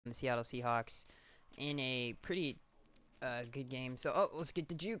the Seattle Seahawks in a pretty good game. So, oh, let's get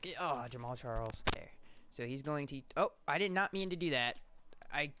the juke. Oh, Jamal Charles there. So he's going to. Oh, I did not mean to do that.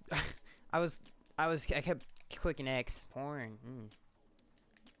 I I kept clicking X. Porn.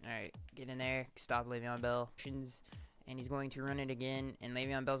 All right, get in there. Stop Le'Veon Bell. And he's going to run it again. And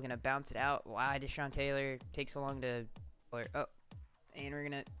Le'Veon Bell's gonna bounce it out. Why Deshaun Taylor takes so long to. Oh, and we're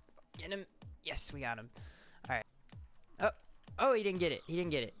gonna get him. Yes, we got him. All right. Oh, he didn't get it. He didn't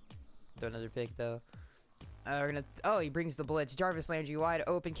get it. Throw another pick though. Oh, he brings the blitz. Jarvis Landry wide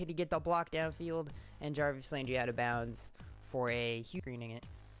open. Can he get the block downfield? And Jarvis Landry out of bounds for a huge screening it.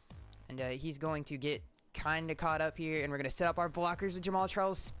 And he's going to get kind of caught up here. And we're going to set up our blockers with Jamal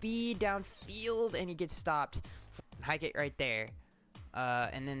Charles. Speed downfield. And he gets stopped. Hike it right there.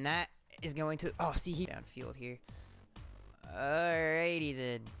 And then that is going to... Oh, see, he downfield here. Alrighty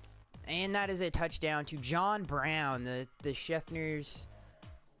then. And that is a touchdown to John Brown, the Scheffners.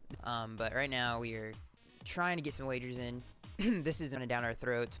 But right now we are trying to get some wagers in. This is going down our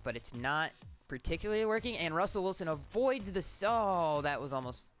throats, but it's not particularly working. And Russell Wilson avoids the... Oh, that was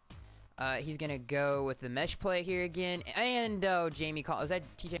almost... he's going to go with the mesh play here again. And, oh, Jamie Collins. Is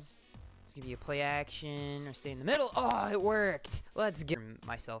that TJ? It's going to be a play action or stay in the middle. Oh, it worked. Let's get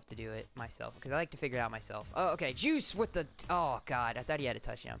myself to do it myself because I like to figure it out myself. Oh, okay. Juice with the... Oh, God. I thought he had a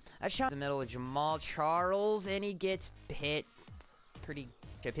touchdown. I shot in the middle with Jamal Charles, and he gets hit pretty...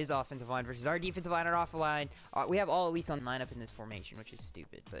 His offensive line versus our defensive line, our offensive line. We have all elites on the lineup in this formation, which is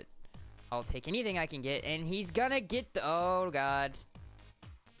stupid, but I'll take anything I can get. And he's gonna get the... Oh, God.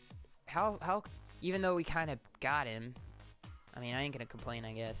 How... Even though we kind of got him, I mean, I ain't gonna complain,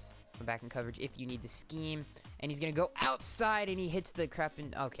 I guess. Back in coverage if you need the scheme. And he's gonna go outside, and he hits the crap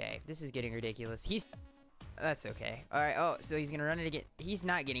in... Okay, this is getting ridiculous. That's okay. Alright, oh, so he's gonna run it again. He's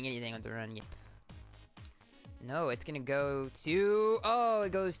not getting anything with the run yet. No, it's gonna go to... Oh,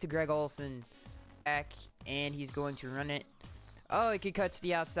 it goes to Greg Olsen. Back, and he's going to run it. Oh, he could cut to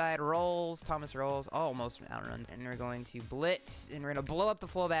the outside. Rolls. Thomas rolls. Oh, almost outrun. And we're going to blitz, and we're gonna blow up the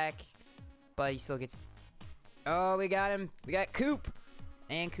fullback. But he still gets... Oh, we got him. We got Coop.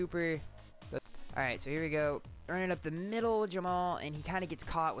 And Cooper. Alright, so here we go. Running up the middle, Jamal, and he kind of gets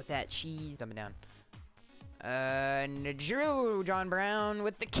caught with that cheese. Dumbing down. And Drew, John Brown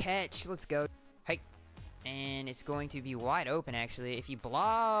with the catch. Let's go. Hey. And it's going to be wide open, actually. If you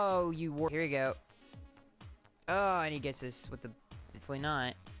blow, you... Here we go. Oh, and he gets this with the... Definitely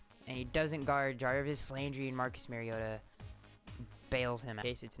not. And he doesn't guard Jarvis Landry, and Marcus Mariota bails him out.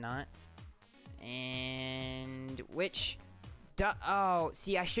 In case it's not. And... Which... Oh,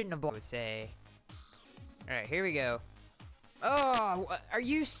 see, I shouldn't have blown, I would say. Alright, here we go. Oh, are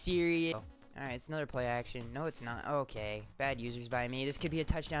you serious? Alright, it's another play action. No, it's not. Okay, bad users by me. This could be a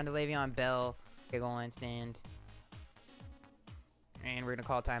touchdown to Le'Veon Bell. Goal line stand. And we're gonna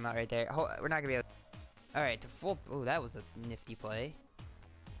call timeout right there. We're not gonna be able to... Alright, to full... Oh, that was a nifty play.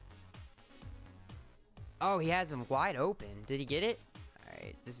 Oh, he has him wide open. Did he get it?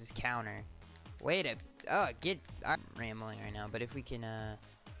 Alright, this is counter. Wait a... Oh, I'm rambling right now, but if we can,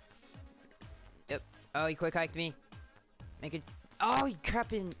 Yep. Oh, he quick hiked me. Make it... Oh, he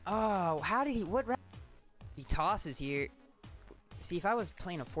crept in... Oh, how did he... What... He tosses here. See, if I was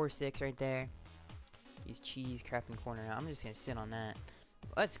playing a 4-6 right there... He's cheese crapping corner out. I'm just gonna sit on that.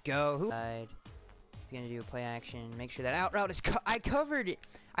 Let's go. Who... He's gonna do a play action. Make sure that out route is... I covered it.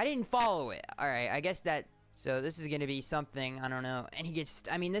 I didn't follow it. Alright, I guess that... So, this is gonna be something. I don't know. And he gets...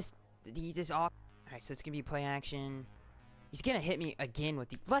 I mean, this... He's just off... Alright, so it's gonna be play action. He's gonna hit me again with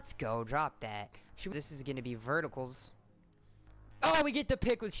the... Let's go, drop that. This is gonna be verticals. Oh, we get the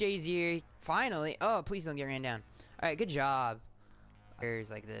pick with Shazier. Finally. Oh, please don't get ran down. Alright, good job.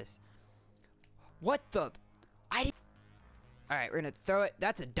 Errors like this. What the... I didn't... Alright, we're gonna throw it.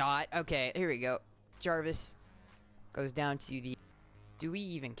 That's a dot. Okay, here we go. Jarvis goes down to the... Do we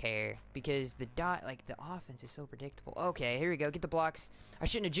even care? Because the dot, like, the offense is so predictable. Okay, here we go. Get the blocks. I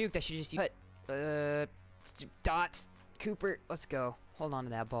shouldn't have juked. I should just... Cut. Dots. Cooper, let's go. Hold on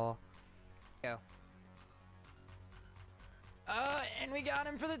to that ball. Go. And we got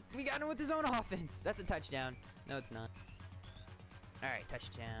him we got him with his own offense. That's a touchdown. No, it's not. Alright,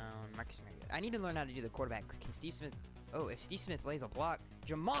 touchdown. Marcus Mariota. I need to learn how to do the quarterback. Can Steve Smith... Oh, if Steve Smith lays a block,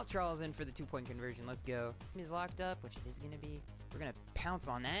 Jamal Charles in for the 2-point conversion. Let's go. He's locked up, which it is going to be. We're going to pounce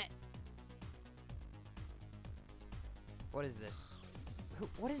on that. What is this?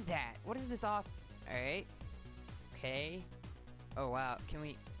 What is that? What is this off? Alright. Okay. Oh, wow. Can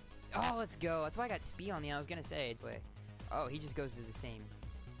we... Oh, let's go. That's why I got speed on the... I was going to say. Wait. Oh, he just goes to the same.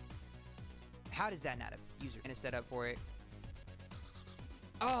 How does that not a user going to set up for it?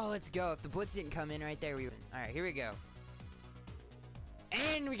 Oh, let's go. If the blitz didn't come in right there, we would... Alright, here we go.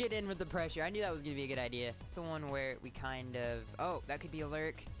 And we get in with the pressure. I knew that was going to be a good idea. The one where we kind of... Oh, that could be a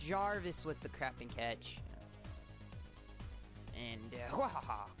lurk. Jarvis with the crap and catch. And,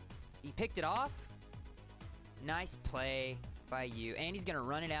 wahaha. He picked it off. Nice play by you. And he's going to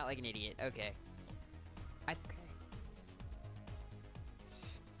run it out like an idiot. Okay. Okay.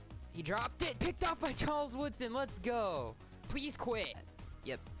 He dropped it. Picked off by Charles Woodson. Let's go. Please quit.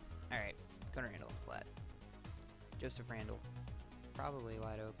 Yep. All right. Gunnar Randall, flat. Joseph Randall. Probably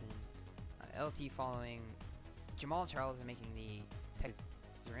wide open. LT following Jamal Charles and making the... Is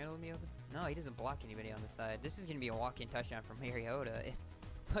Randall gonna be open? No, he doesn't block anybody on the side. This is going to be a walk-in touchdown from Mariota.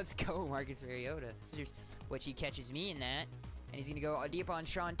 Let's go, Marcus Mariota. Which he catches me in that. And he's going to go deep on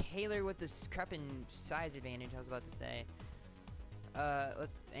Sean Taylor with this crepping size advantage, I was about to say.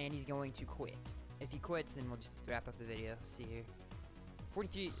 And he's going to quit. If he quits, then we'll just wrap up the video. Let's see here.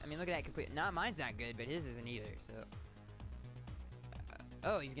 43, I mean, look at that complete. Nah, mine's not good, but his isn't either, so.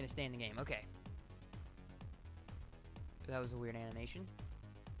 Oh, he's going to stay in the game. Okay. That was a weird animation.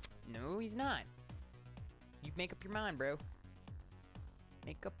 No, he's not. You make up your mind, bro.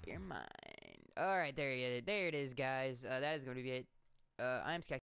 Make up your mind. Alright, there it is, guys. That is going to be it. I'm Sky.